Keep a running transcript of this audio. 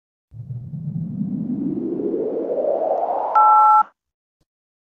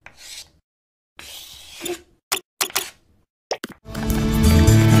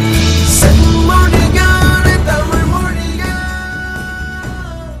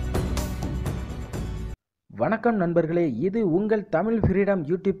வணக்கம் நண்பர்களே, இது உங்கள் தமிழ் ஃப்ரீடம்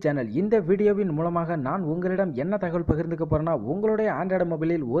யூடியூப் சேனல். இந்த வீடியோவின் மூலமாக நான் உங்களிடம் என்ன தகவல் பகிர்ந்துக்க போறேன்னா, உங்களுடைய ஆண்ட்ராய்டு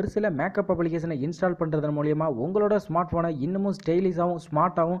மொபைலில் ஒரு சில மேக்கப் அப்ளிகேஷனை இன்ஸ்டால் பண்ணுறதன் மூலியமா உங்களோட ஸ்மார்ட் ஃபோனை இன்னமும் ஸ்டைலிஷாகவும்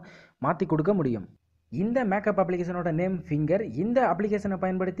ஸ்மார்ட்டாகவும் மாற்றி கொடுக்க முடியும். இந்த மேக்கப் அப்ளிகேஷனோட நேம் ஃபிங்கர். இந்த அப்ளிகேஷனை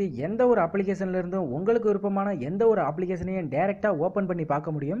பயன்படுத்தி எந்த ஒரு அப்ளிகேஷன்லேருந்தும் உங்களுக்கு விருப்பமான எந்த ஒரு அப்ளிகேஷனையும் டைரெக்டாக ஓப்பன் பண்ணி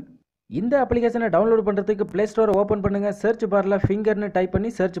பார்க்க முடியும். இந்த அப்ளிகேஷனை டவுன்லோட் பண்ணுறதுக்கு ப்ளே ஸ்டோரை ஓப்பன் பண்ணுங்கள். சர்ச் பாரில் ஃபிங்கர்னு டைப்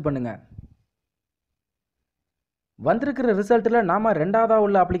பண்ணி சர்ச் பண்ணுங்கள். வந்திருக்கிற ரிசல்ட்டில் நாம் ரெண்டாவதாக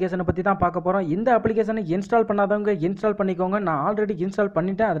உள்ள அப்ளிகேஷனை பற்றி தான் பார்க்க போகிறோம். இந்த அப்ளிகேஷனை இன்ஸ்டால் பண்ணாதவங்க இன்ஸ்டால் பண்ணிக்கோங்க. நான் ஆல்ரெடி இன்ஸ்டால்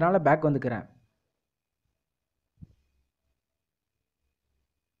பண்ணிட்டேன், அதனால் பேக் வந்துக்கிறேன்.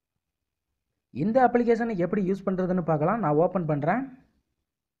 இந்த அப்ளிகேஷனை எப்படி யூஸ் பண்ணுறதுன்னு பார்க்கலாம். நான் ஓப்பன் பண்ணுறேன்.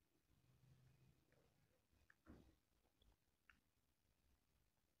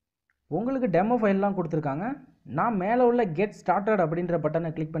 உங்களுக்கு டெமோ ஃபைல்லாம் கொடுத்துருக்காங்க. நான் மேலே உள்ள கெட் ஸ்டார்டட் அப்படின்ற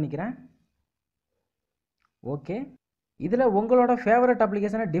பட்டனை கிளிக் பண்ணிக்கிறேன். ஓகே, இதில் உங்களோட ஃபேவரட்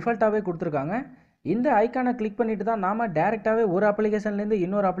அப்ளிகேஷனை டிஃபால்ட்டாகவே கொடுத்துருக்காங்க. இந்த ஐக்கானை கிளிக் பண்ணிட்டு தான் நாம் டேரெக்டாகவே ஒரு அப்ளிகேஷன்லேருந்து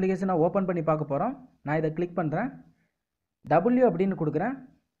இன்னொரு அப்ளிகேஷனை ஓப்பன் பண்ணி பார்க்க போகிறோம். நான் இதை கிளிக் பண்ணுறேன். W அப்படின்னு கொடுக்குறேன்.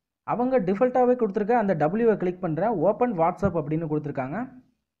 அவங்க டிஃபால்ட்டாகவே கொடுத்துருக்க அந்த டபிள்யூவை கிளிக் பண்ணுறேன். ஓப்பன் வாட்ஸ்அப் அப்படின்னு கொடுத்துருக்காங்க.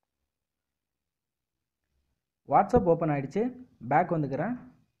 வாட்ஸ்அப் ஓப்பன் ஆகிடுச்சு. பேக் வந்துக்கிறேன்.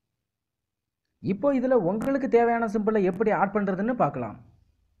 இப்போ இதில் உங்களுக்கு தேவையான சிம்பிளை எப்படி ஆட் பண்ணுறதுன்னு பார்க்கலாம்.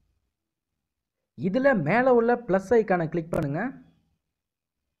 இதில் மேலே உள்ள ப்ளஸ் ஐக்கானை கிளிக் பண்ணுங்கள்.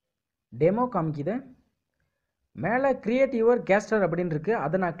 டெமோ காமிக்குது. மேலே கிரியேட் யுவர் கேஸ்டர் அப்படின்னு இருக்குது,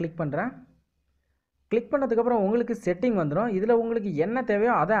 அதை நான் கிளிக் பண்ணுறேன். கிளிக் பண்ணதுக்கப்புறம் உங்களுக்கு செட்டிங் வந்துடும். இதில் உங்களுக்கு என்ன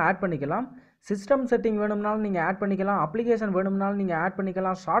தேவையோ அதை ஆட் பண்ணிக்கலாம். சிஸ்டம் செட்டிங் வேணும்னாலும் நீங்கள் ஆட் பண்ணிக்கலாம். அப்ளிகேஷன் வேணும்னாலும் நீங்கள் ஆட்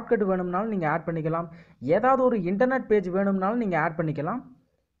பண்ணிக்கலாம். ஷார்ட்கட் வேணும்னாலும் நீங்கள் ஆட் பண்ணிக்கலாம். ஏதாவது ஒரு இன்டர்நெட் பேஜ் வேணும்னாலும் நீங்கள் ஆட் பண்ணிக்கலாம்.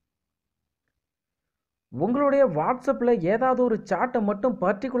 உங்களுடைய வாட்ஸ்அப்பில் ஏதாவது ஒரு சார்ட்டை மட்டும்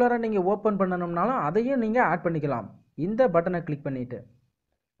பர்டிகுலராக நீங்கள் ஓப்பன் பண்ணணும்னாலும் அதையும் நீங்கள் ஆட் பண்ணிக்கலாம். இந்த பட்டனை கிளிக் பண்ணிவிட்டு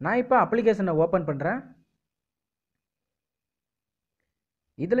நான் இப்போ அப்ளிகேஷனை ஓப்பன் பண்ணுறேன்.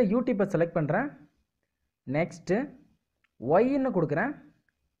 இதில் யூடியூப்பை செலக்ட் பண்ணுறேன். நெக்ஸ்ட்டு ஒய்ன்னு கொடுக்குறேன்.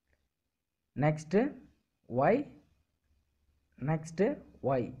 Next Y, next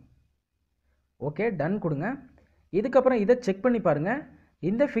Y. Okay, ton கொடுங்க. இதுக்கப்புறம் இதை செக் பண்ணி பாருங்கள்.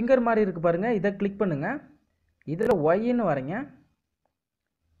 இந்த ஃபிங்கர் மாதிரி இருக்குது பாருங்கள், இதை கிளிக் பண்ணுங்கள். இதில் ஒய்ன்னு வரீங்க.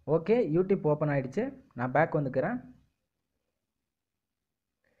 ஓகே, யூடியூப் ஓப்பன் ஆகிடுச்சு. நான் பேக் வந்துக்கிறேன்.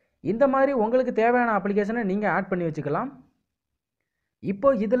 இந்த மாதிரி உங்களுக்கு தேவையான அப்ளிகேஷனை நீங்கள் ஆட் பண்ணி வச்சுக்கலாம்.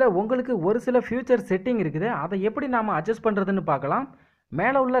 இப்போ இதில் உங்களுக்கு ஒரு சில ஃபியூச்சர் செட்டிங் இருக்குது. அதை எப்படி நாம் அட்ஜஸ்ட் பண்ணுறதுன்னு பார்க்கலாம்.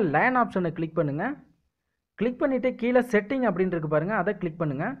 மேலே உள்ள லைன் ஆப்ஷனை கிளிக் பண்ணுங்கள். கிளிக் பண்ணிவிட்டு கீழே செட்டிங் அப்படின்னு இருக்கு பாருங்கள், அதை கிளிக்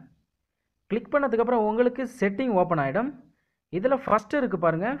பண்ணுங்கள். கிளிக் பண்ணதுக்கப்புறம் உங்களுக்கு செட்டிங் ஓப்பன் ஆகிடும். இதில் ஃபஸ்ட்டு இருக்குது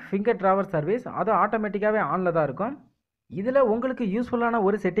பாருங்கள், ஃபிங்கர் ட்ராவர் சர்வீஸ். அது ஆட்டோமேட்டிக்காகவே ஆனில் தான் இருக்கும். இதில் உங்களுக்கு யூஸ்ஃபுல்லான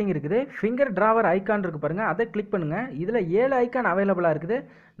ஒரு செட்டிங் இருக்குது. ஃபிங்கர் ட்ராவர் ஐக்கான் இருக்குது பாருங்கள், அதை கிளிக் பண்ணுங்கள். இதில் 7 ஐக்கான் அவைலபிளாக இருக்குது.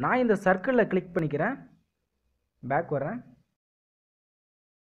 நான் இந்த சர்க்கிளில் கிளிக் பண்ணிக்கிறேன். பேக் வரேன்.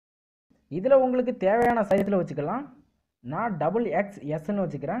 இதில் உங்களுக்கு தேவையான சைஸில் வச்சுக்கலாம். நான் XXSன்னு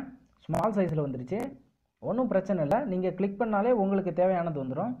வச்சுக்கிறேன். ஸ்மால் சைஸில் வந்துருச்சு. ஒன்றும் பிரச்சனை இல்லை. நீங்கள் கிளிக் பண்ணாலே உங்களுக்கு தேவையானது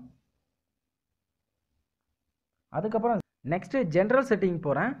வந்துடும். அதுக்கப்புறம் நெக்ஸ்ட்டு ஜென்ரல் செட்டிங்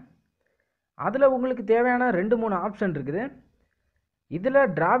போகிறேன். அதில் உங்களுக்கு தேவையான 2-3 ஆப்ஷன் இருக்குது.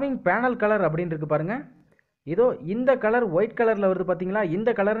 இதில் டிராவிங் பேனல் கலர் அப்படின்னு இருக்குது பாருங்கள். இதோ இந்த கலர் ஒயிட் கலரில் வருது பார்த்தீங்களா, இந்த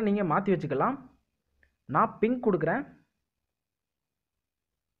கலரை நீங்கள் மாற்றி வச்சுக்கலாம். நான் பிங்க் கொடுக்குறேன்.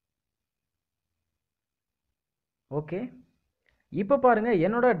 ஓகே, இப்போ பாருங்கள்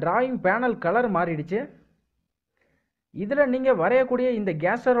என்னோட டிராயிங் பேனல் கலர் மாறிடுச்சு. இதில் நீங்கள் வரையக்கூடிய இந்த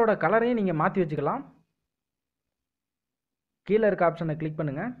கேஸ்டரோட கலரையும் நீங்கள் மாற்றி வச்சுக்கலாம். கீழே இருக்க ஆப்ஷனை கிளிக்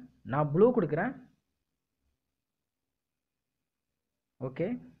பண்ணுங்கள். நான் ப்ளூ கொடுக்குறேன். ஓகே,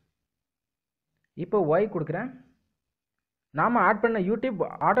 இப்போ ஒய் கொடுக்குறேன். நாம் ஆட் பண்ண யூடியூப்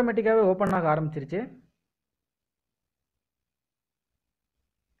ஆட்டோமேட்டிக்காகவே ஓப்பன் ஆக ஆரம்பிச்சிருச்சு.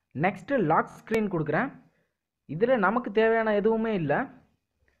 நெக்ஸ்ட்டு லாக் ஸ்க்ரீன் கொடுக்குறேன். இதில் நமக்கு தேவையான எதுவுமே இல்லை.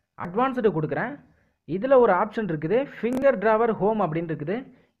 அட்வான்ஸ்டு கொடுக்குறேன். இதில் ஒரு ஆப்ஷன் இருக்குது, ஃபிங்கர் ட்ராவர் ஹோம் அப்படின்னு இருக்குது.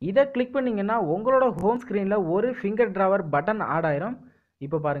 இதை கிளிக் பண்ணிங்கன்னா உங்களோட ஹோம் ஸ்க்ரீனில் ஒரு ஃபிங்கர் ட்ராவர் பட்டன் ஆட் ஆயிரும்.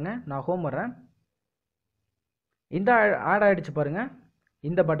 இப்போ பாருங்கள், நான் ஹோம் வர்றேன். இந்த ஆட் ஆகிடுச்சு பாருங்கள்,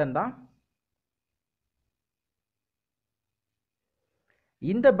 இந்த பட்டன் தான்.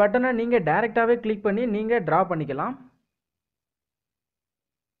 இந்த பட்டனை நீங்கள் டைரெக்டாகவே கிளிக் பண்ணி நீங்கள் ட்ரா பண்ணிக்கலாம்.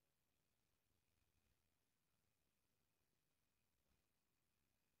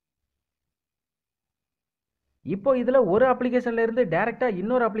 இப்போ இதில் ஒரு அப்ளிகேஷன்லேருந்து டேரெக்டாக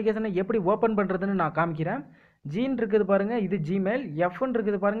இன்னொரு அப்ளிகேஷனை எப்படி ஓப்பன் பண்ணுறதுன்னு நான் காமிக்கிறேன். ஜீன் இருக்குது பாருங்கள், இது ஜிமெயில். எஃப்ன்னு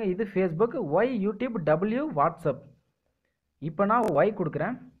இருக்குது பாருங்கள், இது Facebook. Y YouTube, W WhatsApp. இப்போ நான் ஒய்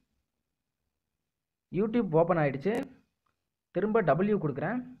கொடுக்குறேன். யூடியூப் ஓப்பன் ஆகிடுச்சு. திரும்ப W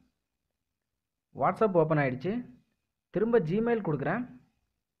கொடுக்குறேன். வாட்ஸ்அப் ஓப்பன் ஆகிடுச்சு. திரும்ப ஜிமெயில் கொடுக்குறேன்.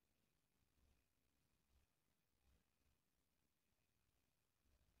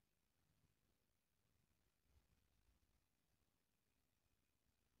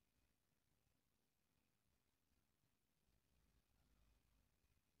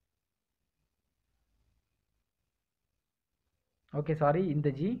 ஓகே, சாரி, இந்த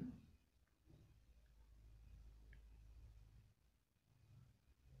ஜி.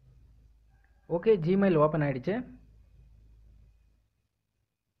 ஓகே, ஜிமெயில் ஓப்பன் ஆகிடுச்சு.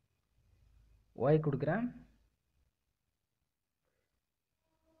 ஒய் கொடுக்குறேன்.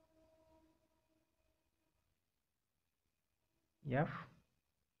 எஃப்.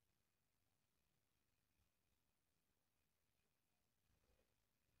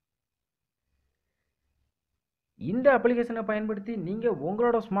 இந்த அப்ளிகேஷனை பயன்படுத்தி நீங்கள்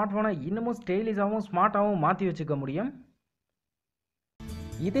உங்களோட ஸ்மார்ட் ஃபோனை இன்னமும் ஸ்டைலிஷாகவும் ஸ்மார்ட்டாகவும் மாற்றி வச்சுக்க முடியும்.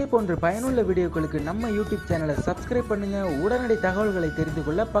 இதே போன்ற பயனுள்ள வீடியோக்களுக்கு நம்ம யூடியூப் சேனலை சப்ஸ்கிரைப் பண்ணுங்கள். உடனடி தகவல்களை தெரிந்து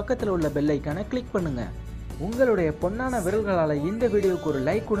கொள்ள பக்கத்தில் உள்ள பெல் ஐக்கானை கிளிக் பண்ணுங்கள். உங்களுடைய பொன்னான விரல்களால் இந்த வீடியோவுக்கு ஒரு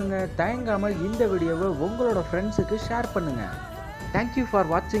லைக் கொடுங்க. தயங்காமல் இந்த வீடியோவை உங்களோட ஃப்ரெண்ட்ஸுக்கு ஷேர் பண்ணுங்கள். தேங்க்யூ ஃபார்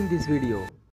வாட்சிங் திஸ் வீடியோ.